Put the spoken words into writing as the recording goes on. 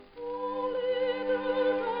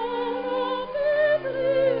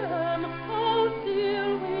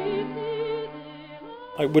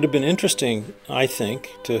It would have been interesting, I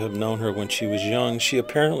think, to have known her when she was young. She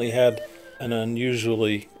apparently had an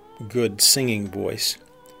unusually good singing voice.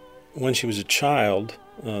 When she was a child,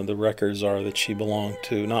 the records are that she belonged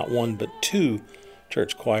to not one but two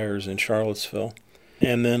church choirs in Charlottesville.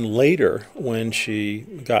 And then later, when she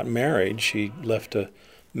got married, she left a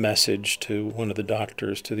message to one of the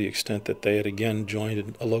doctors to the extent that they had again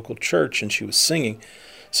joined a local church and she was singing.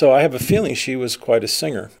 So I have a feeling she was quite a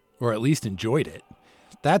singer. Or at least enjoyed it.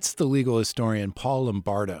 That's the legal historian Paul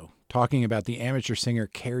Lombardo talking about the amateur singer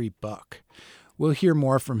Carrie Buck. We'll hear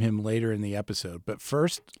more from him later in the episode, but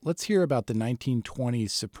first, let's hear about the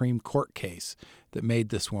 1920s Supreme Court case that made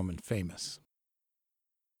this woman famous.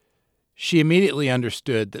 She immediately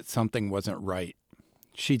understood that something wasn't right.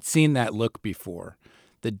 She'd seen that look before,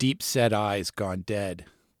 the deep-set eyes gone dead,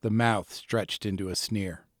 the mouth stretched into a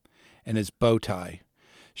sneer, and his bow tie.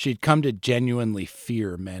 She'd come to genuinely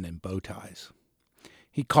fear men in bow ties.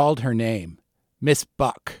 He called her name, Miss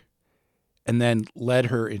Buck, and then led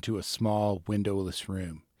her into a small, windowless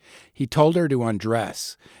room. He told her to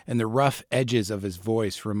undress, and the rough edges of his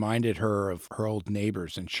voice reminded her of her old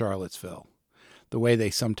neighbors in Charlottesville, the way they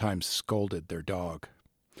sometimes scolded their dog.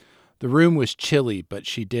 The room was chilly, but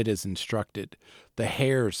she did as instructed. The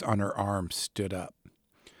hairs on her arms stood up.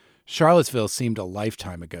 Charlottesville seemed a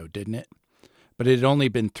lifetime ago, didn't it? But it had only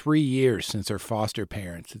been 3 years since her foster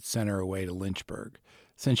parents had sent her away to Lynchburg,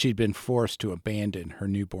 since she'd been forced to abandon her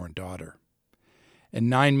newborn daughter. And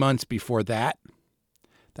 9 months before that,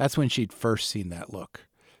 that's when she'd first seen that look,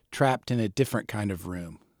 trapped in a different kind of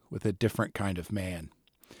room with a different kind of man.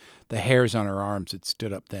 The hairs on her arms had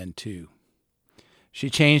stood up then, too.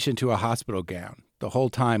 She changed into a hospital gown, the whole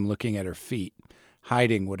time looking at her feet,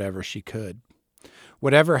 hiding whatever she could.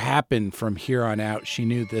 Whatever happened from here on out, she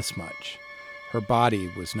knew this much. Her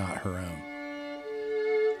body was not her own.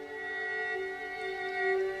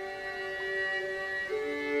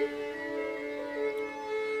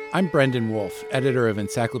 I'm Brendan Wolfe, editor of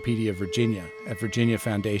Encyclopedia Virginia at Virginia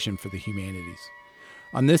Foundation for the Humanities.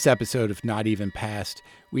 On this episode of Not Even Past,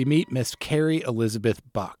 we meet Miss Carrie Elizabeth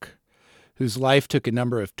Buck, whose life took a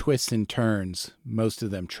number of twists and turns, most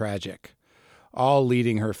of them tragic, all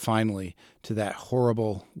leading her finally to that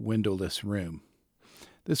horrible, windowless room.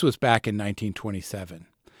 This was back in 1927.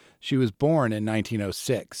 She was born in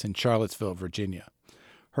 1906 in Charlottesville, Virginia.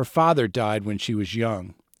 Her father died when she was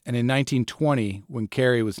young, and in 1920, when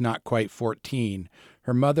Carrie was not quite 14,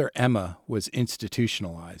 her mother, Emma, was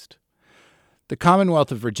institutionalized. The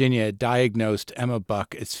Commonwealth of Virginia had diagnosed Emma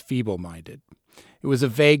Buck as feeble-minded. It was a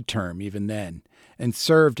vague term even then, and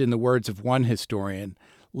served, in the words of one historian,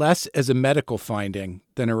 less as a medical finding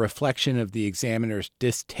than a reflection of the examiner's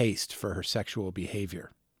distaste for her sexual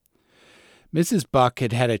behavior. Mrs. Buck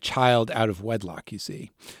had had a child out of wedlock, you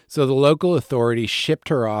see, so the local authorities shipped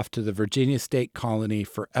her off to the Virginia State Colony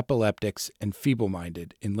for Epileptics and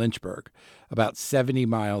Feeble-Minded in Lynchburg, about 70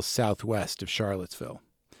 miles southwest of Charlottesville.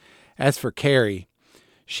 As for Carrie,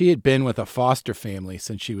 she had been with a foster family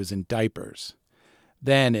since she was in diapers.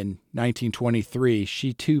 Then, in 1923,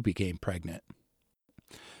 she too became pregnant.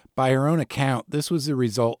 By her own account, this was the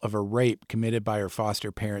result of a rape committed by her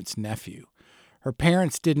foster parents' nephew. Her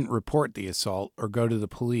parents didn't report the assault or go to the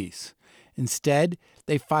police. Instead,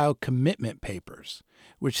 they filed commitment papers,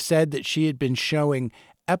 which said that she had been showing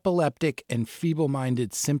epileptic and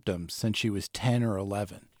feeble-minded symptoms since she was 10 or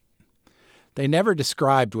 11. They never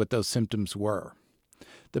described what those symptoms were.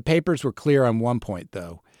 The papers were clear on one point,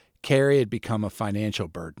 though. Carrie had become a financial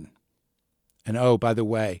burden. And oh, by the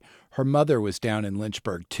way, her mother was down in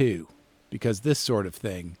Lynchburg, too, because this sort of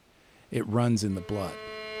thing, it runs in the blood.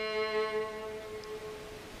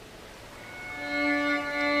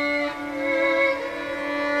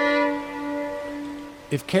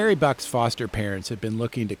 If Carrie Buck's foster parents had been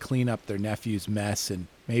looking to clean up their nephew's mess and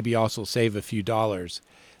maybe also save a few dollars,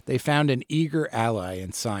 they found an eager ally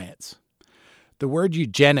in science. The word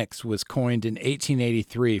eugenics was coined in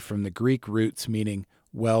 1883 from the Greek roots meaning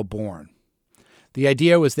well-born. The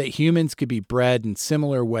idea was that humans could be bred in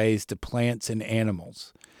similar ways to plants and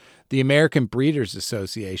animals. The American Breeders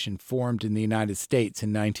Association formed in the United States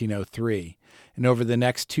in 1903, and over the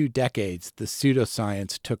next 2 decades, the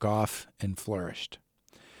pseudoscience took off and flourished.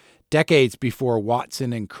 Decades before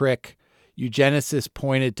Watson and Crick, eugenicists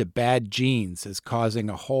pointed to bad genes as causing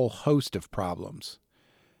a whole host of problems.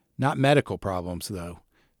 Not medical problems, though,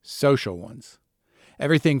 social ones.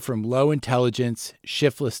 Everything from low intelligence,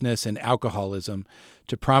 shiftlessness, and alcoholism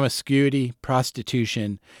to promiscuity,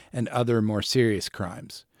 prostitution, and other more serious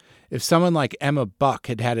crimes. If someone like Emma Buck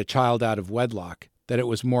had had a child out of wedlock, then it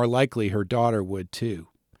was more likely her daughter would too.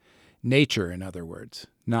 Nature, in other words,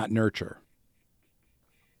 not nurture.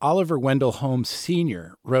 Oliver Wendell Holmes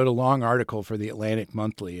Sr. wrote a long article for the Atlantic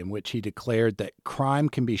Monthly in which he declared that crime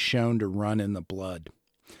can be shown to run in the blood.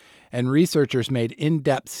 And researchers made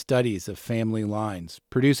in-depth studies of family lines,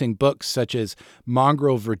 producing books such as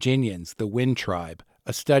Mongrel Virginians, The Wind Tribe,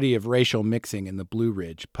 a study of racial mixing in the Blue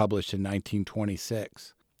Ridge, published in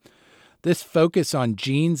 1926. This focus on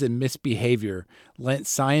genes and misbehavior lent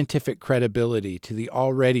scientific credibility to the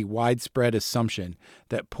already widespread assumption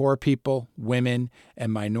that poor people, women,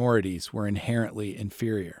 and minorities were inherently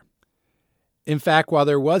inferior. In fact, while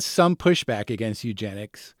there was some pushback against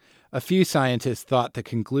eugenics, a few scientists thought the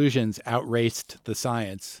conclusions outraced the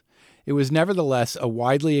science. It was nevertheless a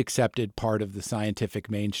widely accepted part of the scientific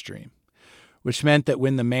mainstream, which meant that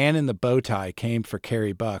when the man in the bow tie came for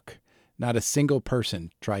Carrie Buck, not a single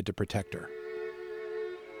person tried to protect her.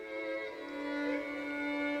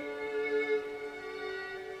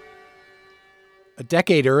 A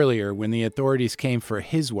decade earlier, when the authorities came for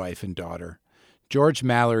his wife and daughter, George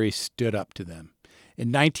Mallory stood up to them. In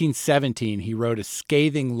 1917, he wrote a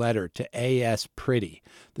scathing letter to A.S. Priddy,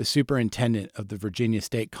 the superintendent of the Virginia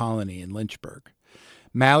State Colony in Lynchburg.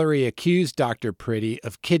 Mallory accused Dr. Priddy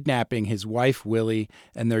of kidnapping his wife Willie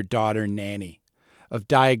and their daughter Nanny, of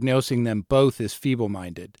diagnosing them both as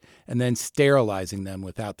feeble-minded, and then sterilizing them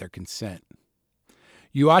without their consent.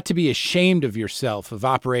 "You ought to be ashamed of yourself of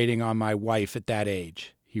operating on my wife at that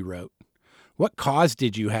age," he wrote. "What cause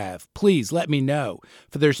did you have? Please let me know,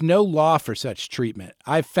 for there's no law for such treatment.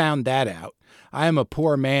 I've found that out. I am a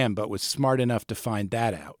poor man, but was smart enough to find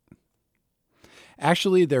that out."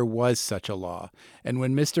 Actually, there was such a law, and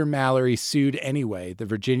when Mr. Mallory sued anyway, the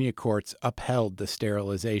Virginia courts upheld the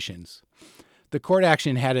sterilizations. The court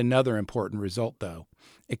action had another important result, though.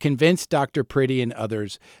 It convinced Dr. Priddy and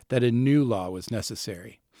others that a new law was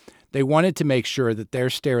necessary. They wanted to make sure that their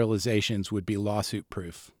sterilizations would be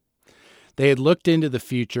lawsuit-proof. They had looked into the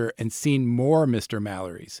future and seen more Mr.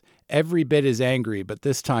 Mallorys, every bit as angry, but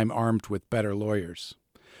this time armed with better lawyers.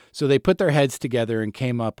 So they put their heads together and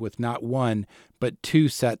came up with not one, but two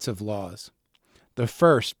sets of laws. The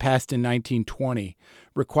first, passed in 1920,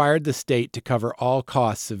 required the state to cover all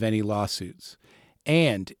costs of any lawsuits,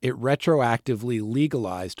 and it retroactively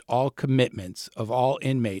legalized all commitments of all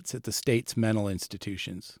inmates at the state's mental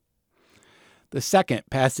institutions. The second,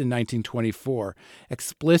 passed in 1924,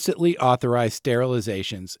 explicitly authorized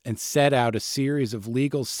sterilizations and set out a series of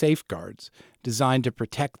legal safeguards designed to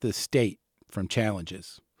protect the state from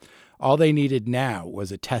challenges. All they needed now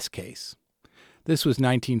was a test case. This was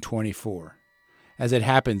 1924. As it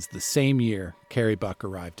happens, the same year, Carrie Buck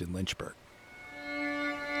arrived in Lynchburg.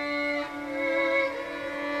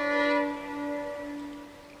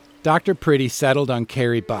 Dr. Priddy settled on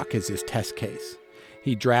Carrie Buck as his test case.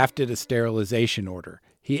 He drafted a sterilization order.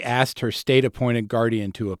 He asked her state-appointed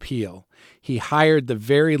guardian to appeal. He hired the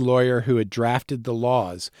very lawyer who had drafted the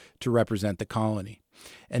laws to represent the colony.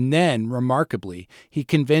 And then, remarkably, he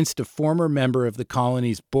convinced a former member of the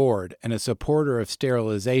colony's board and a supporter of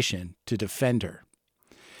sterilization to defend her.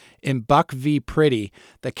 In Buck v. Priddy,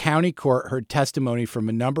 the county court heard testimony from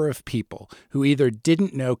a number of people who either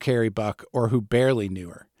didn't know Carrie Buck or who barely knew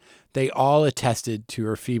her. They all attested to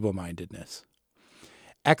her feeble-mindedness.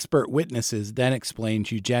 Expert witnesses then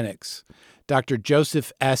explained eugenics. Dr.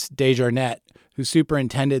 Joseph S. Desjarnette, who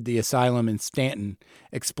superintended the asylum in Stanton,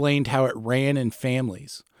 explained how it ran in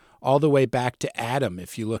families, all the way back to Adam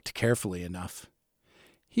if you looked carefully enough.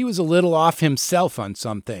 He was a little off himself on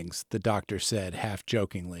some things, the doctor said,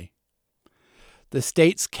 half-jokingly. The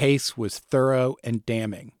state's case was thorough and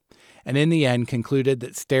damning, and in the end concluded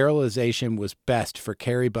that sterilization was best for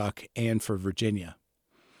Carrie Buck and for Virginia.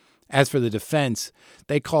 As for the defense,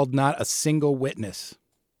 they called not a single witness.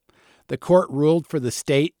 The court ruled for the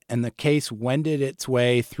state, and the case wended its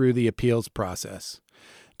way through the appeals process.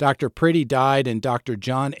 Dr. Priddy died, and Dr.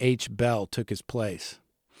 John H. Bell took his place.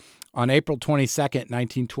 On April 22,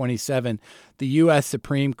 1927, the U.S.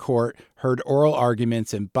 Supreme Court heard oral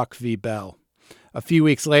arguments in Buck v. Bell. A few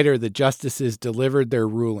weeks later, the justices delivered their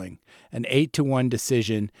ruling, an 8-1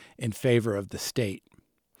 decision in favor of the state.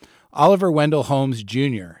 Oliver Wendell Holmes,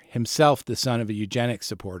 Jr., himself the son of a eugenics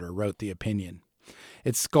supporter, wrote the opinion.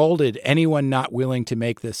 It scolded anyone not willing to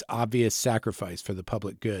make this obvious sacrifice for the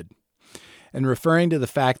public good. And referring to the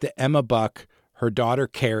fact that Emma Buck, her daughter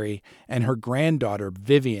Carrie, and her granddaughter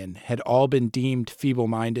Vivian had all been deemed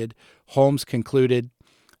feeble-minded, Holmes concluded,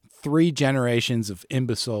 3 generations of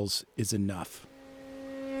imbeciles is enough.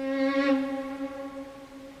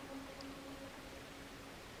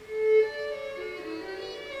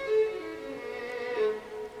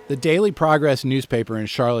 The Daily Progress newspaper in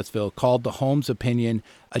Charlottesville called the Holmes opinion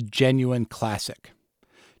a genuine classic.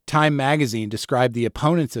 Time magazine described the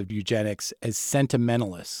opponents of eugenics as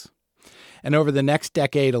sentimentalists. And over the next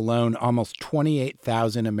decade alone, almost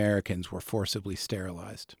 28,000 Americans were forcibly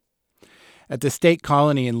sterilized. At the state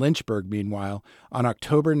colony in Lynchburg, meanwhile, on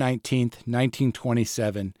October 19,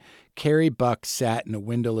 1927, Carrie Buck sat in a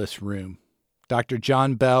windowless room. Dr.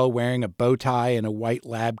 John Bell, wearing a bow tie and a white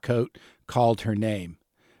lab coat, called her name,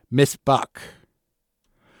 Miss Buck.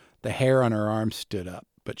 The hair on her arm stood up,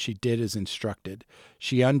 but she did as instructed.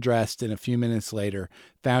 She undressed and a few minutes later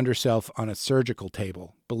found herself on a surgical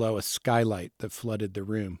table below a skylight that flooded the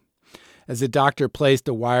room. As the doctor placed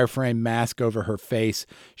a wireframe mask over her face,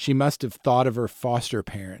 she must have thought of her foster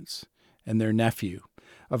parents and their nephew,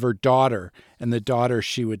 of her daughter and the daughter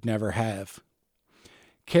she would never have.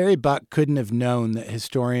 Carrie Buck couldn't have known that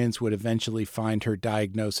historians would eventually find her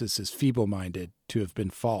diagnosis as feeble-minded to have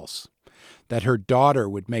been false, that her daughter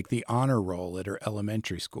would make the honor roll at her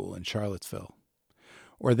elementary school in Charlottesville,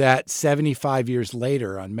 or that 75 years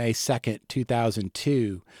later, on May 2nd,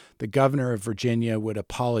 2002, the governor of Virginia would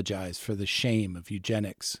apologize for the shame of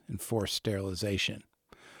eugenics and forced sterilization.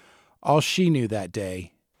 All she knew that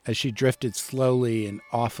day, as she drifted slowly and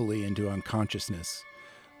awfully into unconsciousness,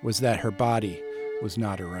 was that her body was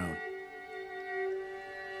not her own.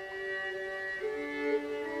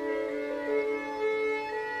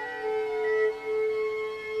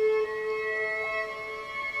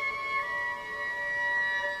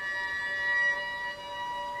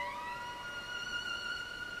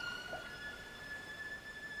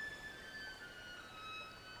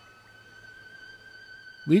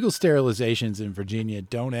 Legal sterilizations in Virginia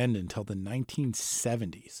don't end until the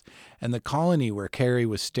 1970s, and the colony where Carrie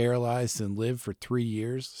was sterilized and lived for 3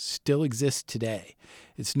 years still exists today.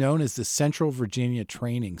 It's known as the Central Virginia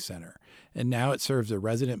Training Center, and now it serves a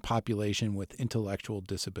resident population with intellectual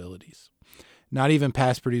disabilities. Not even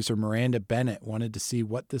past producer Miranda Bennett wanted to see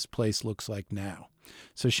what this place looks like now,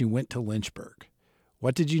 so she went to Lynchburg.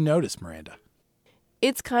 What did you notice, Miranda?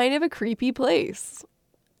 It's kind of a creepy place.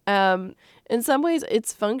 In some ways,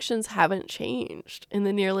 its functions haven't changed in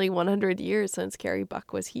the nearly 100 years since Carrie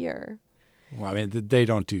Buck was here. Well, I mean, they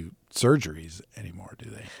don't do surgeries anymore, do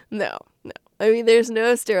they? No. I mean, there's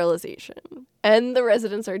no sterilization. And the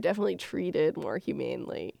residents are definitely treated more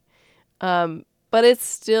humanely. But it's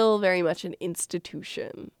still very much an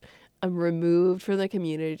institution. Removed from the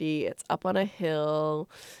community. It's up on a hill.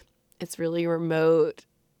 It's really remote.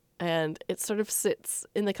 And it sort of sits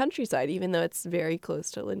in the countryside, even though it's very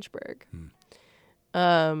close to Lynchburg.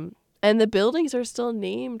 And the buildings are still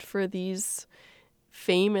named for these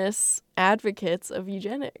famous advocates of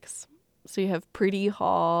eugenics. So you have Priddy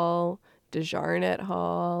Hall, DeJarnette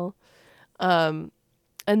Hall. And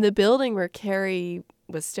the building where Carrie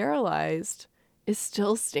was sterilized is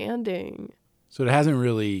still standing. So it hasn't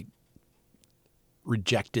really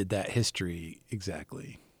rejected that history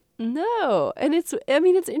exactly. No. And it's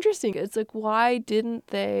interesting. It's like, why didn't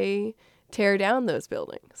they tear down those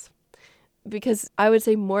buildings? Because I would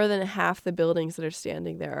say more than half the buildings that are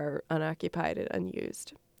standing there are unoccupied and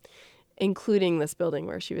unused, including this building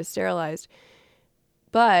where she was sterilized.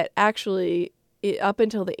 But actually, up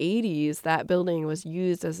until the 80s, that building was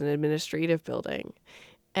used as an administrative building,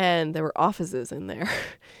 and there were offices in there.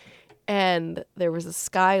 And there was a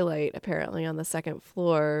skylight, apparently, on the second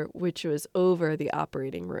floor, which was over the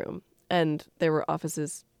operating room. And there were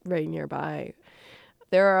offices right nearby.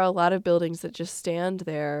 There are a lot of buildings that just stand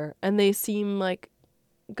there, and they seem like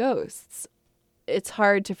ghosts. It's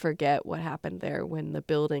hard to forget what happened there when the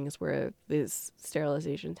buildings where these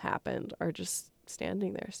sterilizations happened are just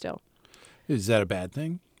standing there still. Is that a bad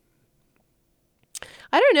thing?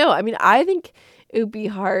 I don't know. I mean, I think it would be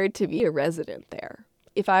hard to be a resident there.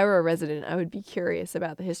 If I were a resident, I would be curious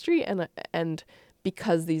about the history, and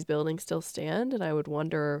because these buildings still stand, and I would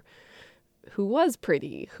wonder who was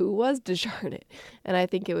Priddy, who was DeJarnette, and I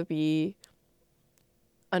think it would be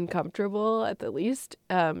uncomfortable at the least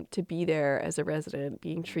to be there as a resident,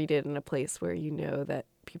 being treated in a place where you know that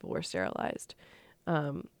people were sterilized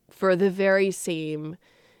for the very same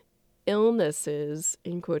illnesses,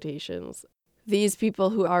 in quotations. These people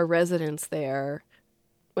who are residents there,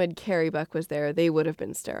 when Carrie Buck was there, they would have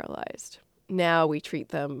been sterilized. Now we treat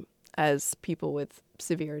them as people with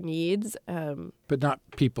severe needs. But not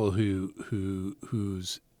people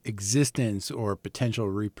whose existence or potential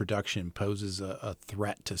reproduction poses a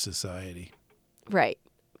threat to society. Right.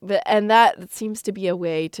 And that seems to be a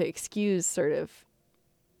way to excuse sort of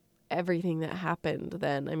everything that happened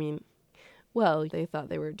then. I mean, well, they thought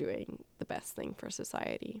they were doing the best thing for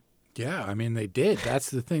society. Yeah, I mean, they did. That's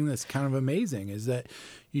the thing that's kind of amazing, is that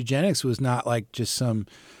eugenics was not like just some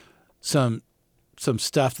some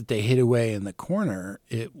stuff that they hid away in the corner.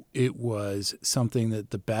 It was something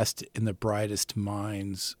that the best and the brightest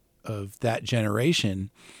minds of that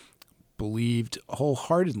generation believed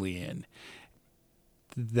wholeheartedly in.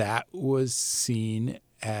 That was seen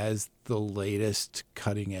as the latest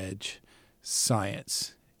cutting edge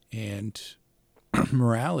science and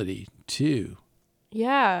morality too.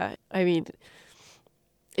 Yeah. I mean,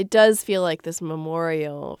 it does feel like this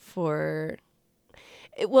memorial for,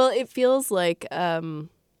 it feels like not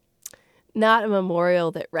a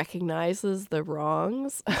memorial that recognizes the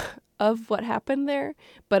wrongs of what happened there,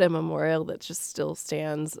 but a memorial that just still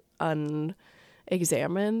stands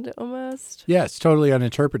unexamined almost. Yeah, it's totally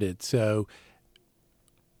uninterpreted. So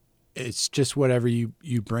it's just whatever you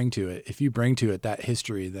bring to it. If you bring to it that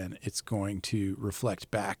history, then it's going to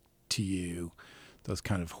reflect back to you those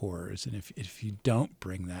kind of horrors. And if you don't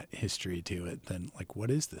bring that history to it, then like,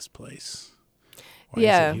 what is this place? Why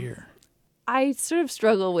is it here? I sort of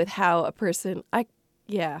struggle with how a person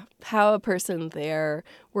there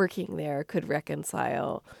working there could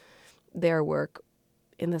reconcile their work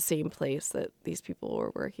in the same place that these people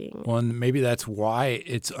were working. Well, and maybe that's why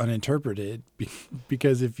it's uninterpreted,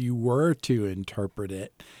 because if you were to interpret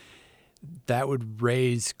it, that would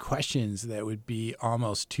raise questions that would be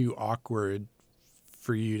almost too awkward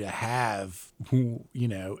for you to have,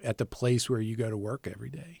 at the place where you go to work every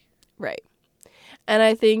day. Right. And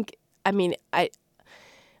I think,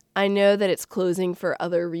 I know that it's closing for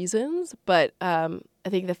other reasons, but I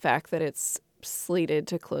think the fact that it's slated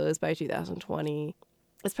to close by 2020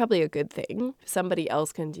 is probably a good thing. Somebody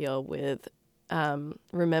else can deal with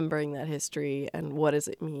remembering that history and what does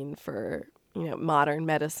it mean for modern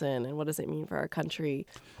medicine and what does it mean for our country.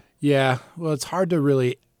 Yeah, well, it's hard to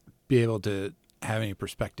really be able to have any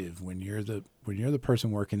perspective when you're the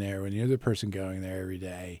person working there, when you're the person going there every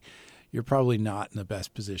day. You're probably not in the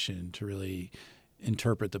best position to really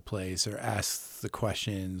interpret the place or ask the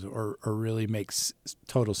questions or really make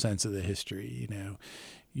total sense of the history.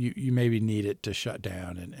 You maybe need it to shut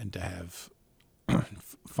down and to have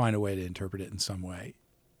find a way to interpret it in some way.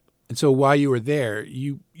 And so while you were there,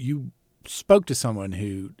 you spoke to someone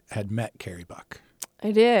who had met Carrie Buck.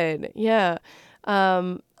 I did, yeah.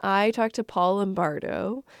 I talked to Paul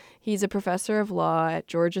Lombardo. He's a professor of law at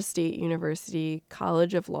Georgia State University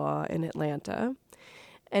College of Law in Atlanta.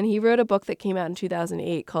 And he wrote a book that came out in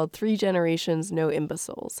 2008 called 3 Generations, No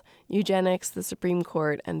Imbeciles: Eugenics, the Supreme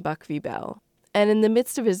Court, and Buck v. Bell. And in the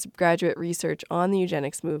midst of his graduate research on the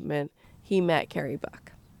eugenics movement, he met Carrie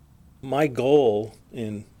Buck. My goal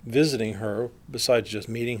in visiting her, besides just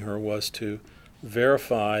meeting her, was to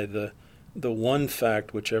verify the one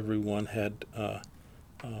fact which everyone had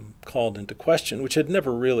called into question, which had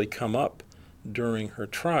never really come up during her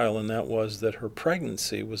trial, and that was that her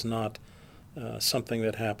pregnancy was not something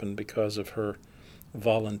that happened because of her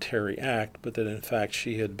voluntary act, but that in fact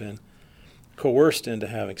she had been coerced into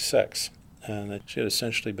having sex and that she had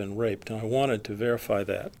essentially been raped. And I wanted to verify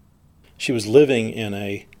that. She was living in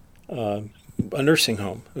a nursing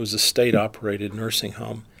home. It was a state-operated nursing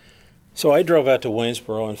home. So I drove out to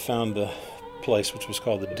Waynesboro and found the place, which was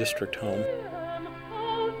called the District Home.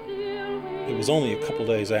 It was only a couple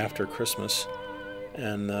days after Christmas,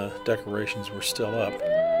 and the decorations were still up.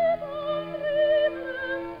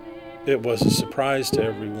 It was a surprise to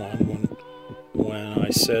everyone when I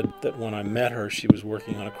said that when I met her, she was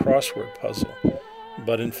working on a crossword puzzle.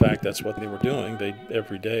 But in fact, that's what they were doing. They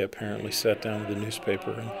every day apparently sat down with a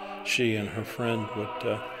newspaper, and she and her friend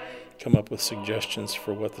would come up with suggestions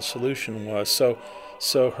for what the solution was.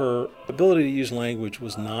 So her ability to use language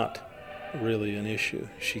was not really an issue.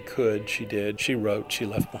 She could, she did, she wrote, she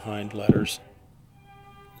left behind letters.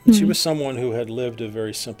 Mm-hmm. She was someone who had lived a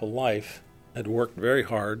very simple life, had worked very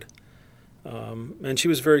hard, and she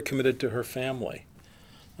was very committed to her family.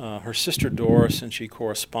 Her sister Doris and she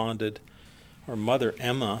corresponded. Her mother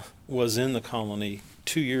Emma was in the colony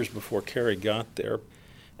 2 years before Carrie got there.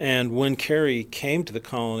 And when Carrie came to the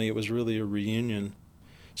colony, it was really a reunion.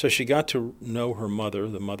 So she got to know her mother,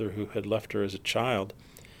 the mother who had left her as a child.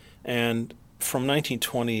 And from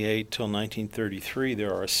 1928 till 1933,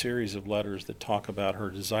 there are a series of letters that talk about her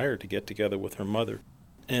desire to get together with her mother.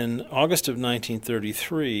 In August of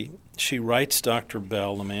 1933, she writes Dr.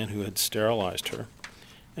 Bell, the man who had sterilized her,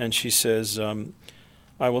 and she says,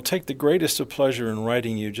 I will take the greatest of pleasure in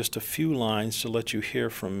writing you just a few lines to let you hear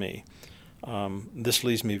from me. This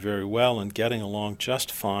leaves me very well and getting along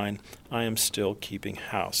just fine. I am still keeping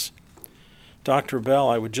house. Dr. Bell,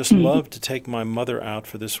 I would just love to take my mother out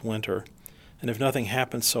for this winter, and if nothing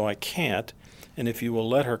happens so I can't, and if you will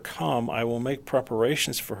let her come, I will make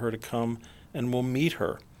preparations for her to come and will meet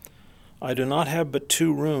her. I do not have but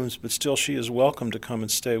 2 rooms, but still she is welcome to come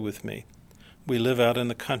and stay with me. We live out in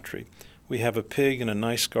the country. We have a pig and a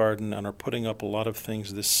nice garden and are putting up a lot of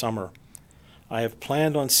things this summer. I have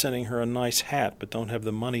planned on sending her a nice hat, but don't have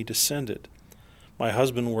the money to send it. My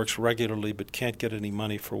husband works regularly but can't get any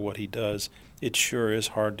money for what he does. It sure is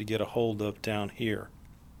hard to get a hold of down here.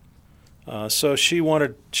 So she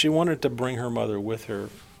wanted to bring her mother with her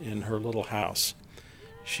in her little house.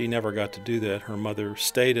 She never got to do that. Her mother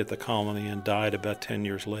stayed at the colony and died about 10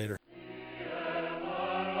 years later.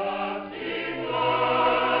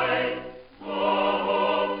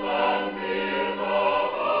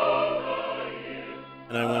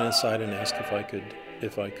 And I went inside and asked if I could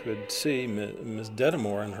see Miss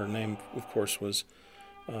Dedamore, and her name, of course, was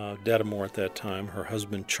Dedamore at that time. Her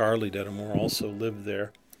husband, Charlie Dedamore, also lived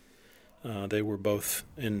there. They were both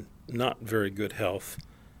in not very good health.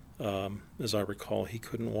 As I recall, he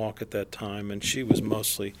couldn't walk at that time, and she was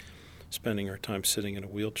mostly spending her time sitting in a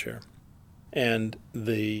wheelchair. And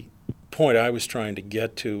the point I was trying to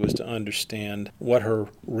get to was to understand what her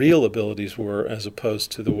real abilities were as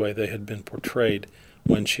opposed to the way they had been portrayed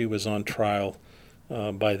when she was on trial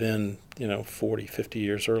by then, 40, 50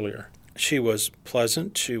 years earlier. She was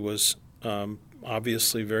pleasant. She was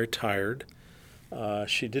obviously very tired.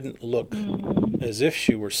 She didn't look as if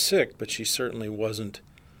she were sick, but she certainly wasn't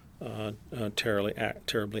terribly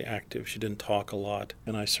active. She didn't talk a lot,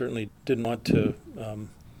 and I certainly didn't want to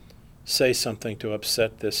say something to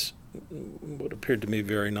upset this what appeared to me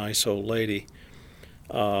very nice old lady.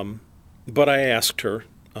 But I asked her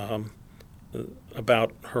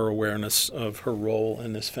about her awareness of her role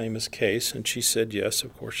in this famous case, and she said yes,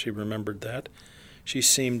 of course she remembered that. She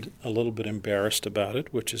seemed a little bit embarrassed about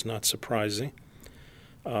it, which is not surprising.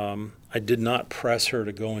 I did not press her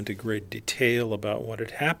to go into great detail about what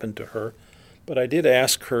had happened to her, but I did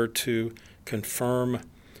ask her to confirm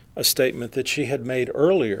a statement that she had made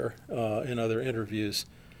earlier in other interviews,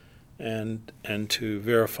 and to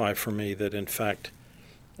verify for me that, in fact,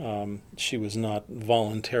 she was not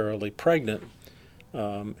voluntarily pregnant.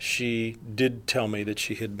 She did tell me that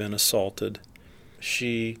she had been assaulted.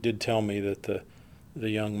 She did tell me that the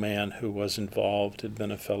young man who was involved had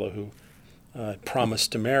been a fellow who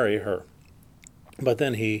promised to marry her, but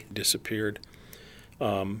then he disappeared.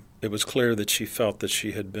 It was clear that she felt that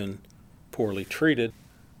she had been poorly treated,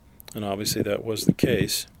 and obviously that was the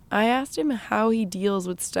case. I asked him how he deals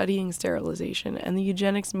with studying sterilization and the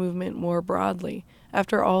eugenics movement more broadly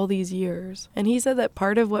after all these years, and he said that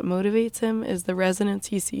part of what motivates him is the resonance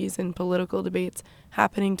he sees in political debates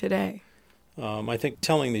happening today. I think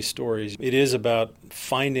telling these stories, it is about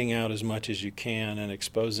finding out as much as you can and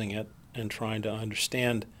exposing it and trying to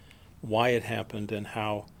understand why it happened and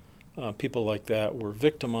how people like that were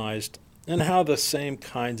victimized, and how the same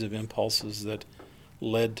kinds of impulses that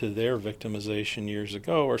led to their victimization years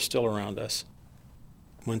ago are still around us.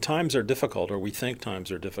 When times are difficult, or we think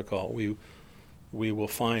times are difficult, we will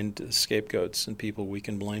find scapegoats and people we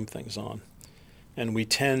can blame things on. And we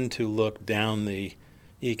tend to look down the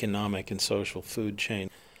economic and social food chain,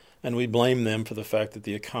 and we blame them for the fact that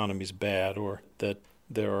the economy's bad, or that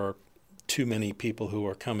there are too many people who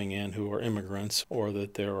are coming in who are immigrants, or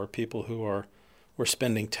that there are people who we're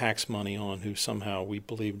spending tax money on who somehow we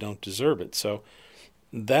believe don't deserve it. So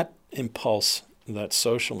that impulse, that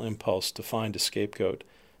social impulse to find a scapegoat,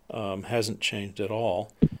 hasn't changed at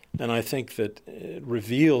all. And I think that it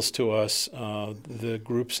reveals to us the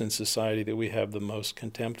groups in society that we have the most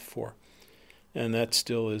contempt for. And that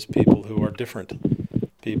still is people who are different,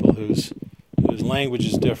 people whose language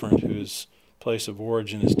is different, whose place of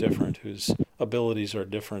origin is different, whose abilities are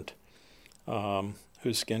different,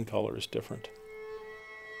 whose skin color is different.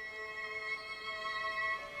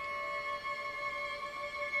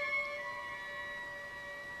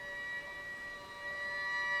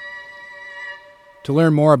 To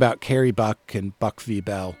learn more about Carrie Buck and Buck v.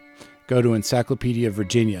 Bell, go to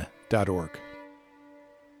encyclopediavirginia.org.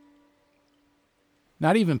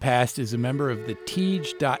 Not Even Past is a member of the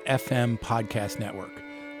Teej.fm podcast network.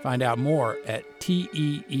 Find out more at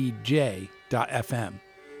teej.fm.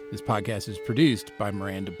 This podcast is produced by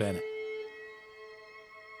Miranda Bennett.